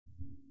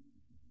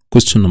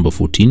Question number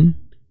 14.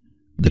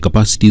 The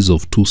capacities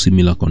of two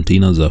similar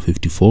containers are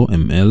 54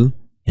 ml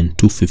and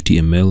 250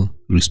 ml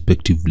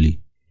respectively.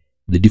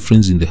 The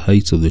difference in the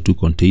heights of the two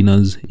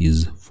containers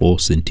is 4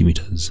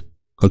 centimeters.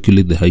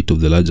 Calculate the height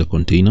of the larger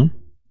container.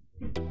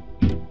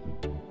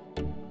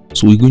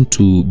 So we're going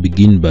to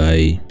begin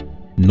by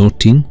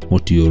noting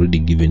what you're already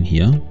given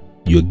here.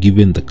 You're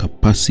given the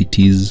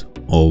capacities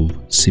of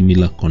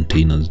similar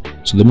containers.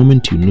 So the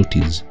moment you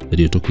notice that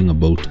you're talking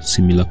about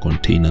similar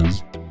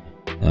containers,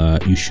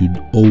 you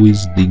should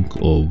always think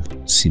of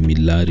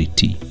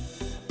similarity.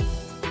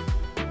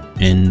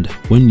 And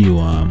when you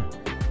are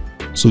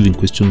solving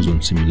questions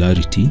on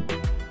similarity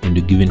and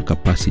you're given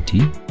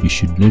capacity, you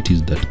should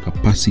notice that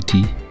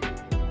capacity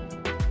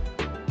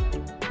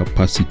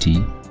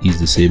is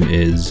the same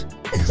as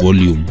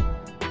volume.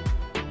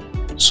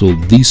 So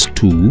these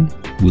two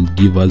will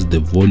give us the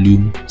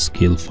volume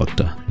scale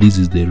factor. This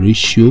is the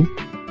ratio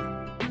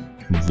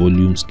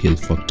volume scale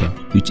factor,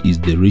 which is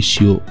the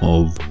ratio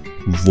of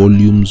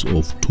volumes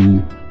of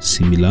two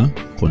similar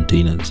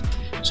containers.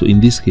 So in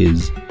this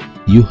case,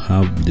 you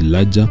have the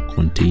larger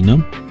container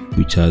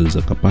which has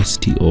a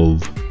capacity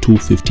of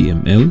 250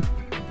 ml.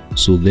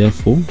 So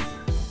therefore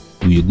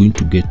we are going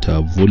to get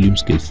a volume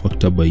scale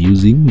factor by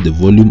using the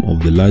volume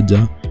of the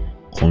larger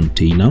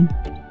container,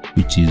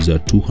 which is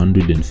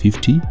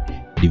 250,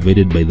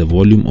 divided by the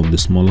volume of the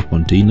smaller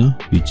container,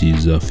 which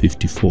is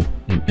 54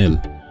 ml.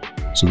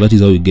 So that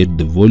is how we get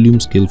the volume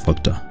scale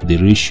factor, the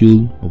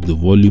ratio of the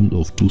volume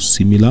of two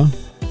similar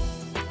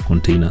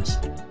containers.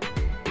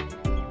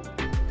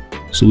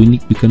 So we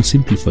can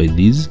simplify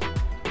this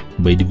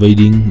by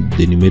dividing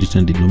the numerator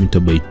and denominator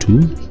by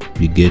 2.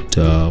 We get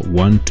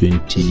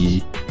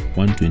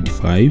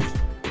 125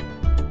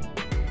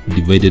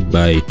 divided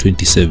by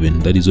 27.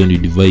 That is when you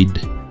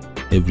divide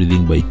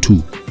everything by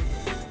 2.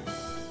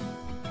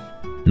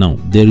 Now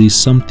there is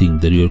something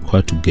that you are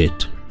required to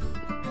get.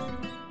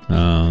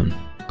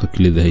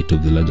 Calculate the height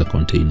of the larger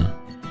container.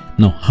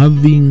 Now,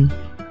 having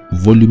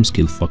volume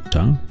scale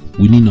factor,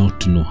 we need now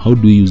to know how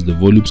do we use the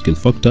volume scale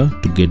factor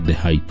to get the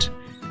height.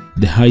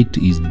 The height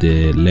is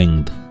the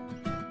length,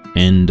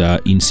 and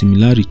in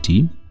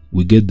similarity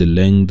we get the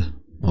length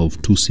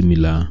of two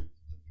similar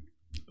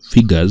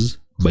figures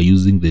by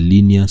using the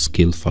linear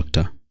scale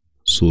factor.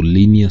 So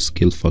linear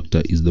scale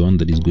factor is the one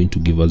that is going to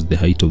give us the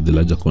height of the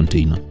larger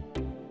container,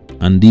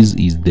 and this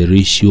is the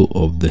ratio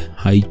of the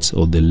heights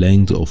or the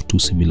length of two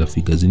similar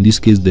figures. In this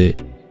case, the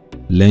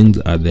lengths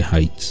are the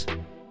heights,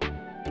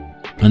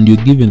 and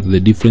you're given the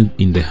difference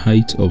in the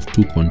height of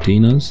two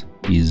containers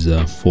is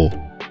 4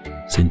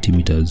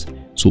 centimeters.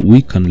 So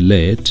we can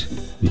let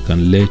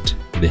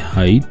the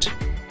height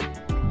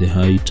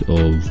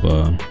of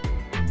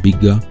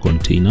bigger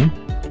container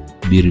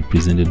be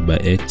represented by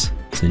x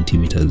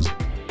centimeters.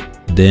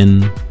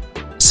 Then,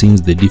 since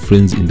the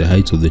difference in the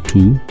height of the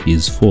two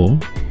is 4,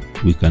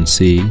 we can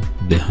say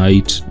the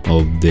height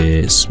of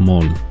the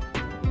small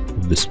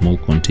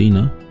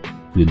container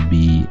will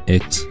be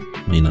x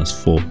minus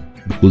 4,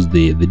 because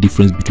the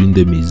difference between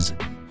them is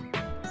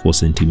 4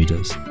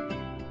 centimeters.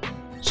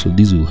 So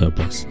this will help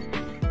us.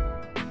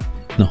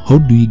 Now, how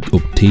do we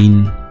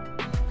obtain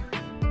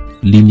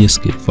linear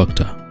scale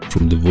factor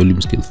from the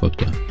volume scale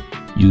factor?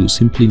 You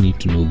simply need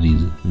to know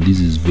this, and this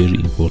is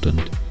very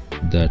important,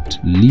 that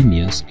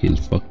linear scale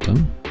factor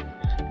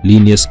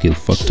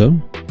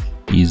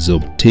is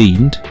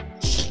obtained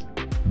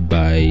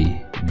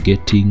by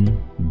getting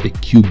the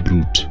cube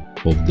root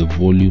of the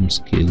volume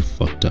scale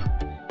factor.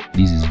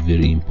 This is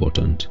very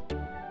important.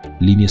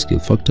 Linear scale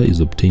factor is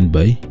obtained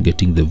by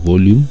getting the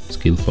volume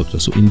scale factor.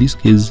 So in this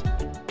case,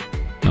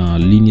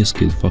 linear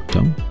scale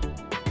factor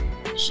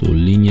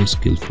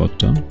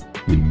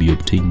will be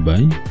obtained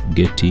by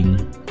getting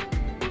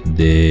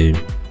the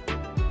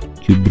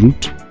cube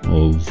root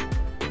of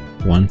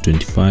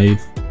 125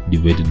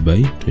 divided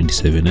by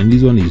 27, and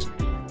this one is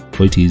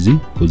quite easy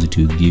because it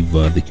will give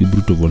the cube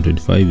root of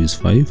 125 is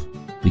 5,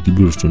 the cube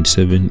root of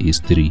 27 is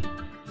 3.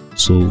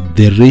 So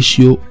the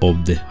ratio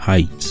of the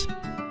heights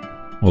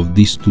of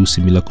these two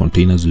similar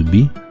containers will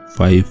be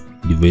 5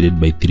 divided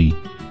by 3,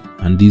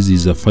 and this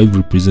is a 5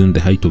 represent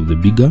the height of the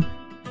bigger,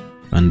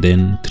 and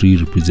then 3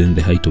 represent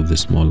the height of the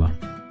smaller.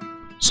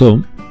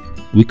 So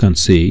we can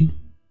say,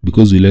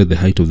 because we let the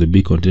height of the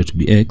big container to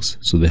be x,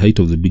 so the height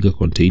of the bigger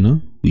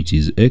container, which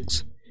is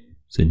x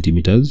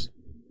centimeters,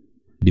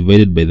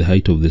 divided by the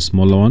height of the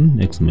smaller one,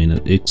 x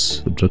minus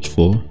x subtract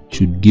 4,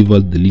 should give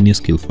us the linear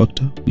scale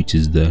factor, which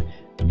is the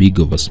big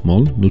over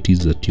small.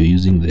 Notice that you're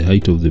using the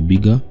height of the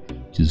bigger,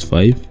 which is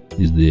 5,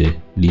 is the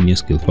linear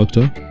scale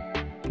factor,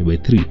 by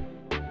 3.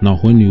 Now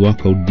when we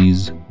work out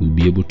these, we'll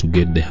be able to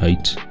get the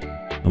height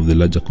of the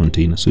larger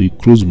container. So you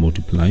cross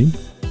multiply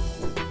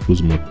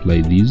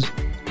these,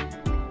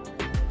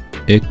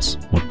 x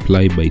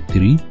multiplied by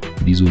 3,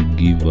 this will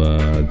give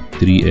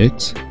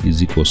 3x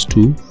is equals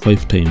to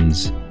 5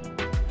 times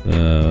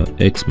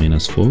x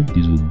minus 4,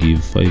 this will give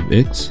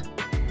 5x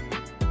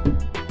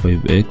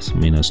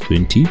minus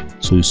 20.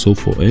 So we solve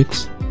for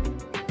x,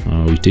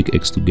 we take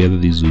x together,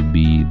 this will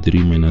be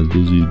 3 minus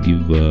those will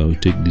give we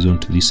take this one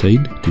to this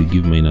side, it will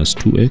give minus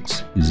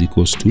 2x is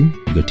equals to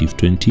negative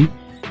 20.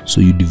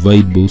 So you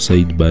divide both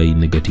sides by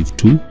negative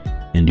 2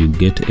 and you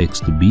get x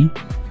to be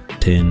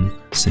 10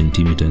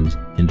 centimeters.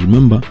 And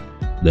remember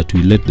that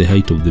we let the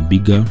height of the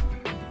bigger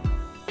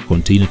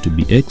container to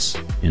be x,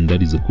 and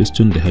that is the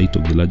question. The height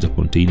of the larger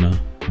container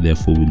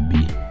therefore will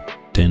be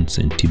 10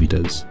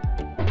 centimeters.